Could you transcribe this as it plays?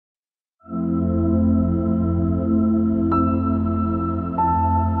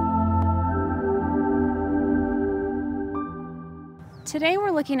Today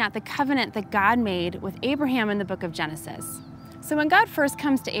we're looking at the covenant that God made with Abraham in the book of Genesis. So when God first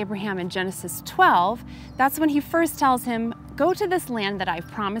comes to Abraham in Genesis 12, that's when he first tells him, go to this land that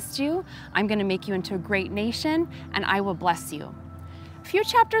I've promised you. I'm going to make you into a great nation and I will bless you. A few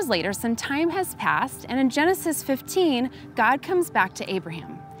chapters later, some time has passed, and in Genesis 15, God comes back to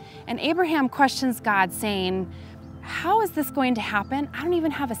Abraham. And Abraham questions God saying, how is this going to happen? I don't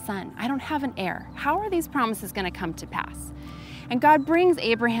even have a son. I don't have an heir. How are these promises going to come to pass? And God brings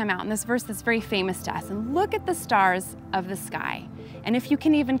Abraham out in this verse that's very famous to us. And look at the stars of the sky. And if you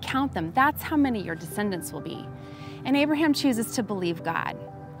can even count them, that's how many your descendants will be. And Abraham chooses to believe God.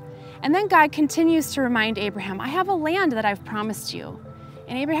 And then God continues to remind Abraham, I have a land that I've promised you.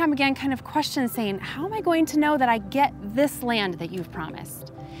 And Abraham again kind of questions, saying, how am I going to know that I get this land that you've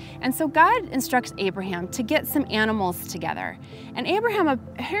promised? And so God instructs Abraham to get some animals together. And Abraham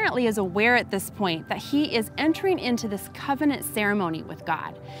apparently is aware at this point that he is entering into this covenant ceremony with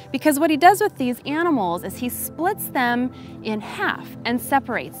God. Because what he does with these animals is he splits them in half and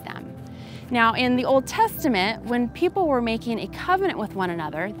separates them. Now, in the Old Testament, when people were making a covenant with one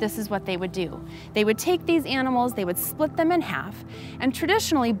another, this is what they would do. They would take these animals, they would split them in half, and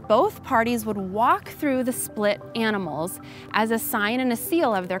traditionally both parties would walk through the split animals as a sign and a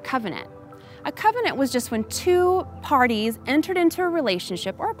seal of their covenant. A covenant was just when two parties entered into a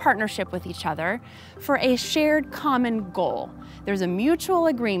relationship or a partnership with each other for a shared common goal. There's a mutual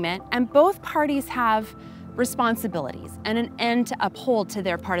agreement, and both parties have responsibilities and an end to uphold to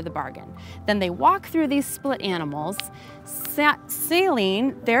their part of the bargain. Then they walk through these split animals,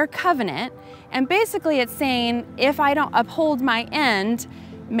 sealing their covenant, and basically it's saying, if I don't uphold my end,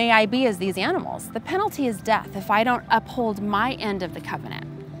 may I be as these animals. The penalty is death if I don't uphold my end of the covenant.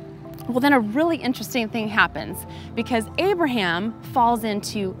 Well, then a really interesting thing happens because Abraham falls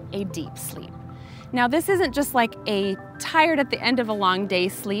into a deep sleep. Now, this isn't just like a tired at the end of a long day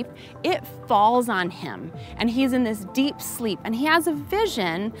sleep. It falls on him, and he's in this deep sleep, and he has a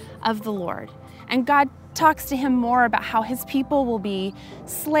vision of the Lord. And God talks to him more about how his people will be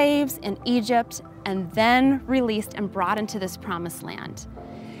slaves in Egypt and then released and brought into this promised land.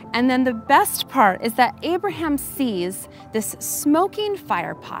 And then the best part is that Abraham sees this smoking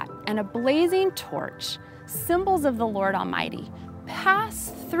fire pot and a blazing torch, symbols of the Lord Almighty,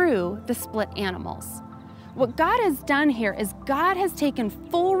 pass through the split animals. What God has done here is God has taken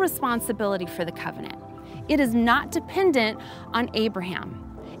full responsibility for the covenant. It is not dependent on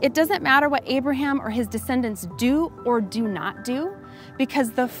Abraham. It doesn't matter what Abraham or his descendants do or do not do,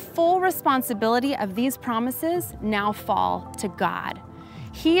 because the full responsibility of these promises now fall to God.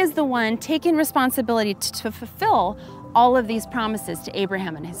 He is the one taking responsibility to fulfill all of these promises to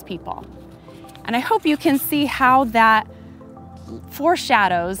Abraham and his people. And I hope you can see how that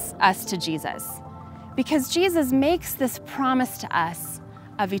foreshadows us to Jesus, because Jesus makes this promise to us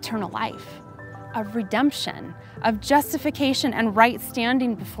of eternal life, of redemption, of justification and right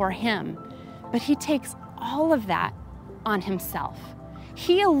standing before him. But he takes all of that on himself.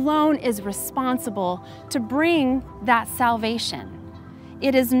 He alone is responsible to bring that salvation.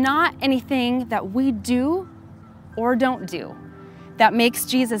 It is not anything that we do or don't do that makes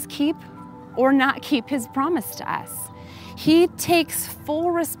Jesus keep or not keep his promise to us. He takes full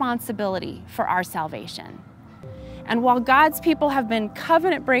responsibility for our salvation. And while God's people have been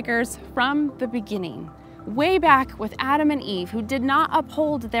covenant breakers from the beginning, way back with Adam and Eve, who did not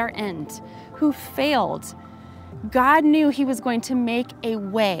uphold their end, who failed, God knew he was going to make a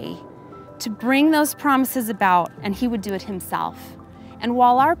way to bring those promises about, and he would do it himself. And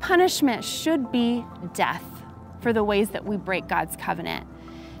while our punishment should be death for the ways that we break God's covenant,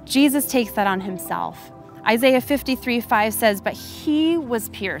 Jesus takes that on himself. Isaiah 53:5 says, but he was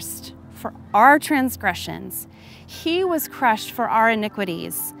pierced for our transgressions. He was crushed for our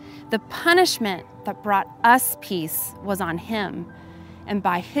iniquities. The punishment that brought us peace was on him, and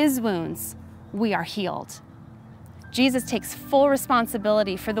by his wounds we are healed. Jesus takes full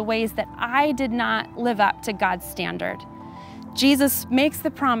responsibility for the ways that I did not live up to God's standard. Jesus makes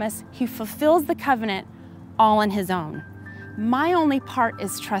the promise, he fulfills the covenant all on his own. My only part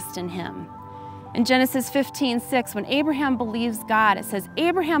is trust in him. In Genesis 15:6, when Abraham believes God, it says,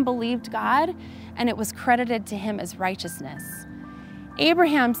 Abraham believed God, and it was credited to him as righteousness.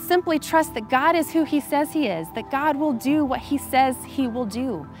 Abraham simply trusts that God is who he says he is, that God will do what he says he will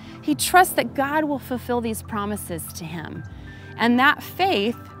do. He trusts that God will fulfill these promises to him. And that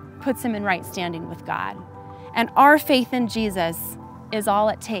faith puts him in right standing with God. And our faith in Jesus is all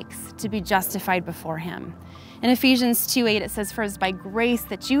it takes to be justified before him. In Ephesians 2:8, it says, for it is by grace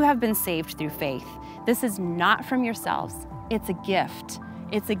that you have been saved through faith. This is not from yourselves. It's a gift.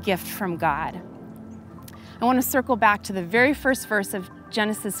 It's a gift from God. I want to circle back to the very first verse of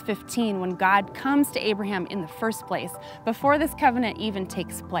Genesis 15 when God comes to Abraham in the first place, before this covenant even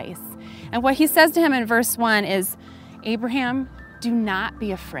takes place. And what he says to him in verse 1 is, Abraham, do not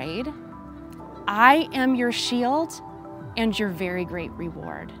be afraid. I am your shield and your very great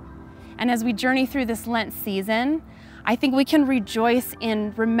reward. And as we journey through this Lent season, I think we can rejoice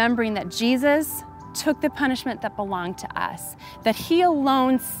in remembering that Jesus took the punishment that belonged to us, that he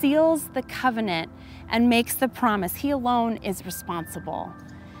alone seals the covenant and makes the promise. He alone is responsible.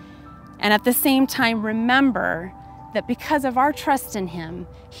 And at the same time, remember that because of our trust in him,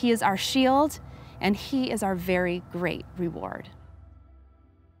 he is our shield and he is our very great reward.